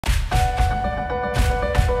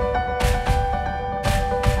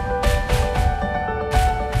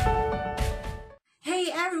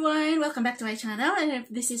welcome back to my channel, and if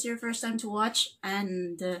this is your first time to watch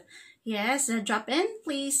and drop in,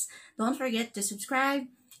 please don't forget to subscribe,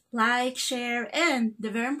 like, share, and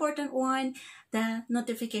the very important one, the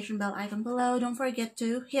notification bell icon below. Don't forget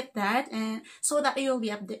to hit that, and so that you'll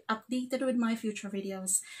be updated with my future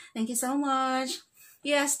videos. Thank you so much.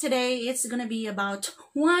 Yes, today it's gonna be about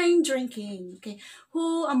wine drinking. Okay,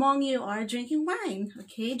 who among you are drinking wine?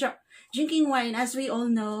 Okay, drinking wine, as we all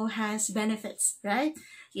know, has benefits, right?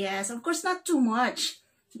 Yes, of course, not too much.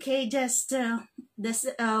 Okay, just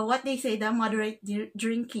what they say, the moderate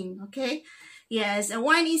drinking. Okay, yes,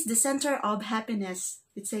 wine is the center of happiness.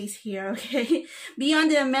 It says here. Okay, beyond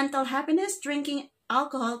the mental happiness, drinking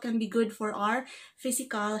alcohol can be good for our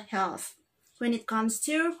physical health when it comes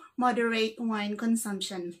to moderate wine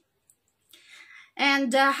consumption.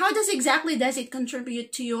 And how does it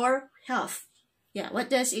contribute to your health? Yeah, what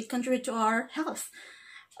does it contribute to our health?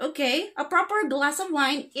 Okay, a proper glass of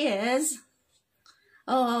wine is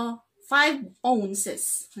 5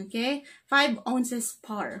 ounces. Okay, 5 ounces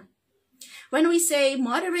per. When we say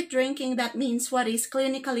moderate drinking, that means what is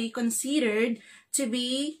clinically considered to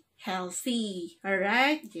be healthy. All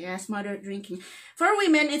right, yes, moderate drinking. For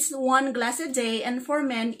women, it's 1 glass a day, and for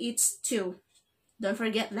men, it's 2. Don't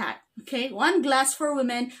forget that. Okay, 1 glass for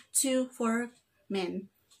women, 2 for men.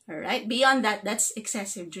 All right, beyond that, that's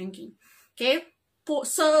excessive drinking. Okay,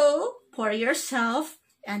 so pour yourself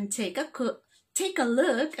and take a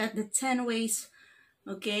look at the 10 ways,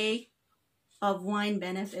 okay, of wine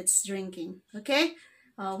benefits drinking. Okay,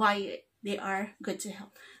 why they are good to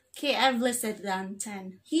health. Okay, I've listed down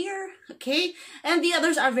 10 here. Okay, and the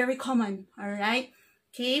others are very common. All right.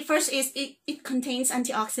 Okay, first is it contains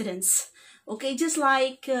antioxidants. Okay, just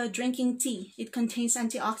like drinking tea, it contains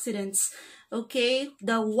antioxidants. Okay,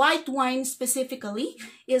 the white wine specifically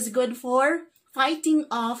is good for fighting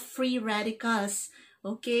off free radicals.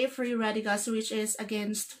 Okay, free radicals, which is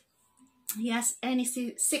against, yes, any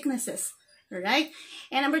sicknesses. Right?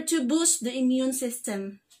 And number 2, boost the immune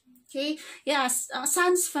system. Okay, yes,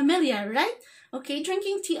 sounds familiar, right? Okay,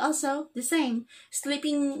 drinking tea also the same.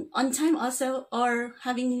 Sleeping on time also, or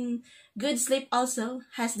having good sleep also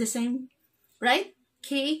has the same, right?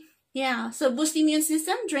 Okay, yeah, so boost immune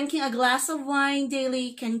system. Drinking a glass of wine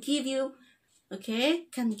daily can give you, okay,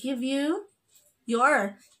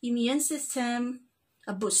 your immune system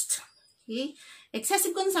a boost. Okay,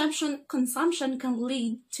 excessive consumption can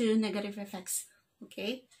lead to negative effects.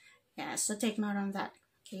 Okay, yeah, so take note on that.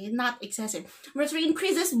 Okay, not excessive. Number 3,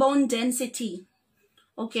 increases bone density.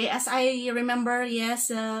 Okay, as I remember, yes,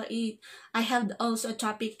 I have also a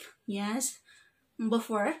topic, yes,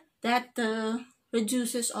 before that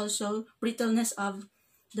reduces also brittleness of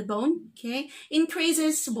the bone. Okay,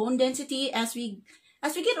 increases bone density as we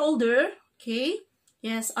get older. Okay,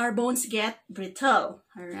 yes, our bones get brittle.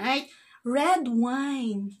 All right. Red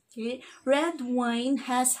wine. Okay, red wine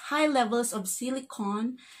has high levels of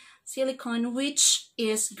silicon, which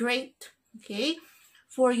is great, okay,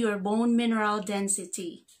 for your bone mineral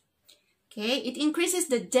density. Okay, it increases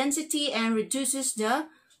the density and reduces the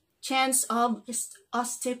chance of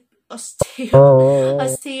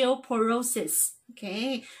osteoporosis.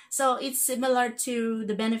 Okay, so it's similar to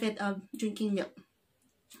the benefit of drinking milk.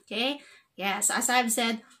 Okay, yes, as I've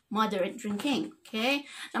said, moderate drinking. Okay,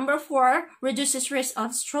 number 4, reduces risk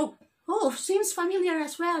of stroke. Oh, seems familiar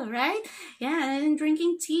as well, right? Yeah, and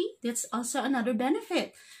drinking tea, that's also another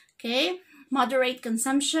benefit. Okay, moderate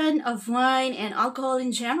consumption of wine and alcohol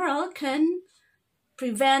in general can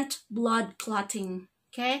prevent blood clotting.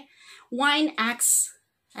 Okay, wine acts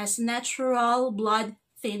as natural blood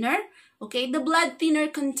thinner. Okay, the blood thinner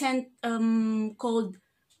content called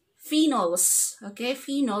phenols. Okay,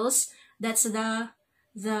 phenols, that's the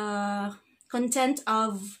content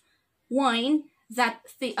of wine that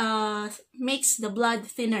makes the blood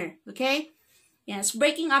thinner. Okay, yes,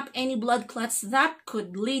 breaking up any blood clots that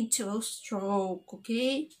could lead to a stroke.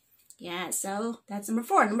 Okay, yeah, so that's number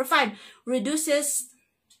 4. Number 5, reduces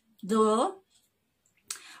the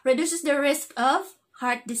risk of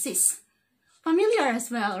heart disease. Familiar as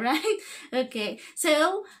well, right? Okay,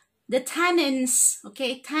 so the tannins,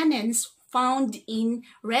 okay, tannins found in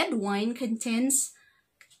red wine contains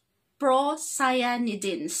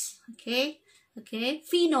procyanidins. Okay,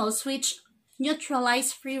 phenols, which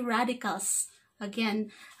neutralize free radicals. Again,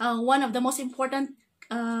 one of the most important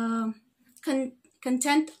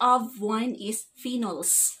content of wine is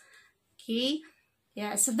phenols. Okay,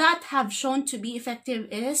 yeah, so that have shown to be effective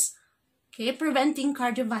is, okay, preventing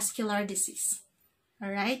cardiovascular disease. All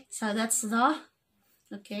right, so that's the,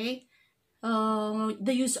 okay,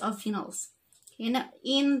 the use of phenols in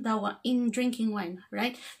drinking wine,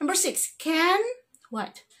 right? Number 6, can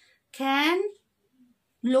what? can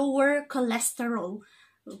lower cholesterol.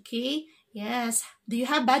 Okay, yes. Do you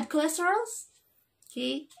have bad cholesterol?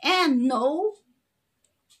 Okay, and no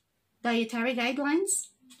dietary guidelines?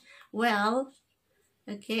 Well,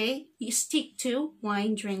 okay, you stick to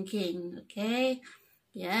wine drinking. Okay,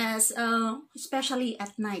 yes, especially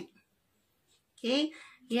at night. Okay,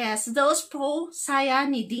 yes, those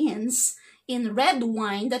procyanidins in red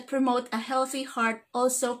wine that promote a healthy heart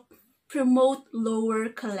also promote lower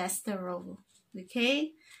cholesterol.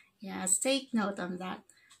 Okay, yes, take note on that.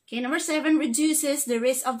 Okay, number 7, reduces the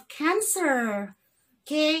risk of cancer.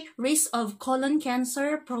 Okay, risk of colon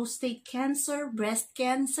cancer, prostate cancer, breast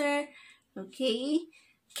cancer, okay,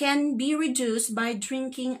 can be reduced by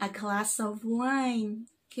drinking a glass of wine.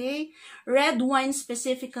 Okay, red wine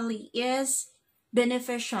specifically is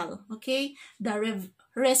beneficial. Okay, the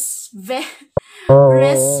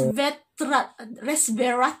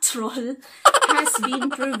resveratrol has been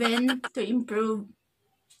proven to improve,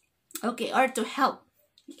 okay, or to help,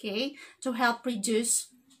 okay, to help reduce,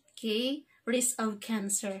 okay, risk of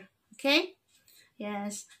cancer. Okay,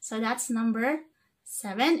 yes, so that's number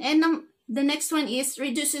 7. And the next one is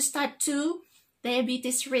reduces type 2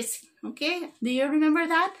 diabetes risk. Okay, do you remember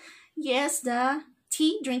that? Yes, the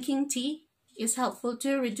tea, drinking tea is helpful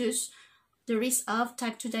to reduce the risk of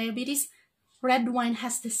type 2 diabetes. Red wine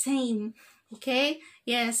has the same. Okay,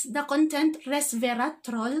 yes, the content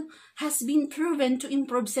resveratrol has been proven to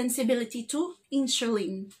improve sensibility to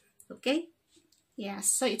insulin. Okay, yes,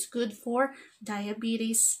 so it's good for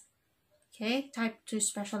diabetes, okay, type 2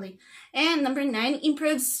 especially. And number 9,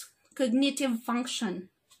 improves cognitive function.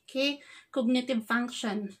 Okay, cognitive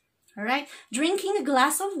function. All right, drinking a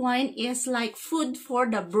glass of wine is like food for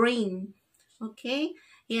the brain. Okay,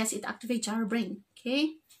 yes, it activates our brain.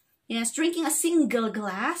 Okay, yes, drinking a single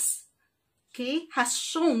glass, okay, has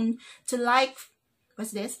shown to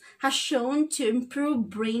has shown to improve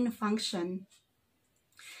brain function.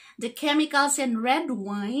 The chemicals in red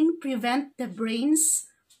wine prevent the brain's,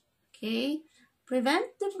 okay,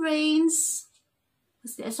 prevent the brain's,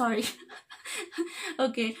 sorry,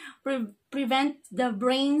 okay, prevent the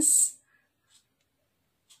brain's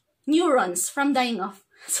neurons from dying off.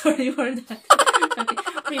 Sorry for that. Okay,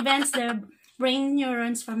 prevents the brain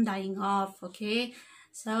neurons from dying off. Okay,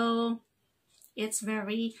 so it's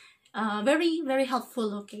very, very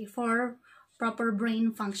helpful. Okay, for proper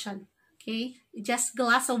brain function. Okay, just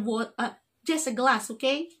glass of water, just a glass.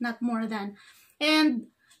 Okay, not more than.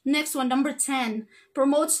 And next one, number 10,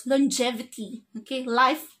 promotes longevity. Okay,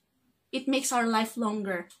 life. It makes our life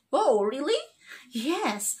longer. Oh, really?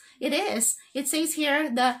 Yes, it is. It says here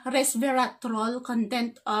the resveratrol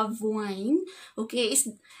content of wine, okay,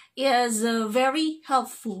 is very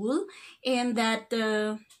helpful in that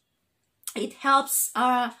it helps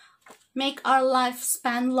make our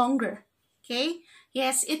lifespan longer. Okay,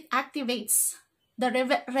 yes, it activates, the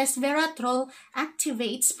resveratrol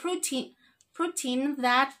activates protein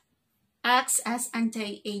that acts as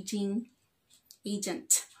anti-aging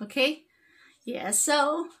agent. Okay, yeah,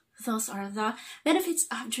 so those are the benefits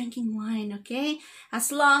of drinking wine. Okay,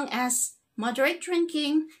 as long as moderate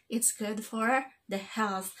drinking, it's good for the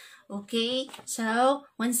health. Okay, so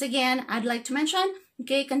once again, I'd like to mention,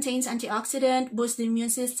 okay, contains antioxidant, boosts the immune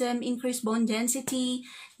system, increase bone density.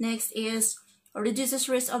 Next is reduces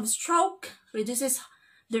risk of stroke, reduces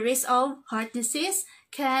the risk of heart disease,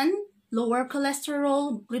 can lower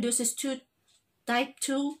cholesterol, reduces type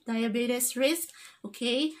 2 diabetes risk,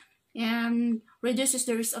 okay, and reduces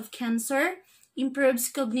the risk of cancer, improves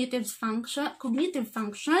cognitive function,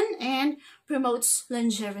 and promotes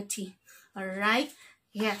longevity. All right.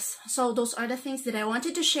 Yes, so those are the things that I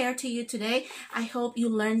wanted to share to you today. I hope you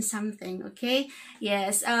learned something, okay?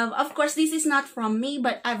 Yes, of course, this is not from me,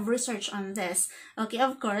 but I've researched on this. Okay,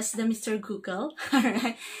 of course, the Mr. Google. All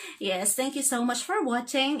right. Yes, thank you so much for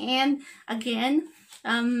watching. And again,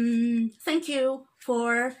 thank you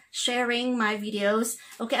for sharing my videos.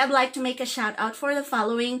 Okay, I'd like to make a shout out for the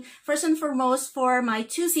following. First and foremost, for my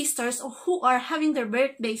 2 sisters who are having their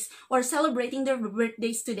birthdays or celebrating their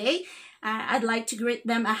birthdays today. I'd like to greet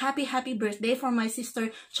them a happy birthday for my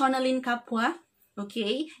sister Chonalyn Kapwa,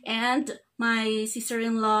 okay, and my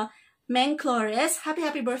sister-in-law Meng Flores.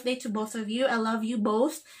 Happy birthday to both of you. I love you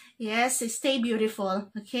both. Yes, stay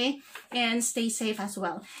beautiful, okay, and stay safe as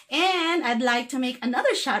well. And I'd like to make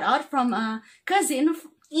another shout out from a cousin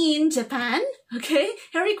in Japan, okay.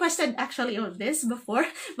 He requested actually of this before,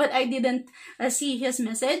 but I didn't see his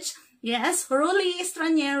message. Yes, Ruli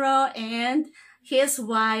Estranero and his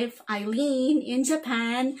wife Eileen in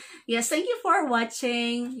Japan. Yes, thank you for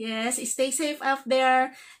watching. Yes, stay safe out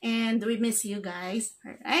there, and we miss you guys.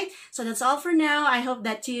 All right, so that's all for now. I hope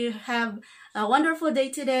that you have a wonderful day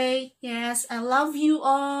today. Yes, I love you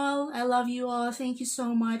all. I love you all. Thank you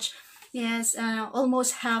so much. Yes,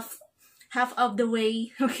 almost half of the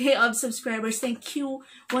way, okay, of subscribers. Thank you,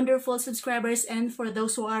 wonderful subscribers, and for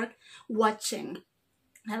those who are watching.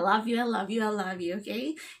 I love you, I love you, I love you,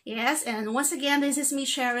 okay? Yes, and once again, this is me,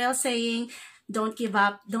 Cheryl, saying, don't give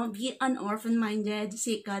up, don't be unorphan-minded,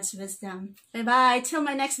 seek God's wisdom. Bye-bye, till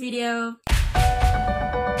my next video.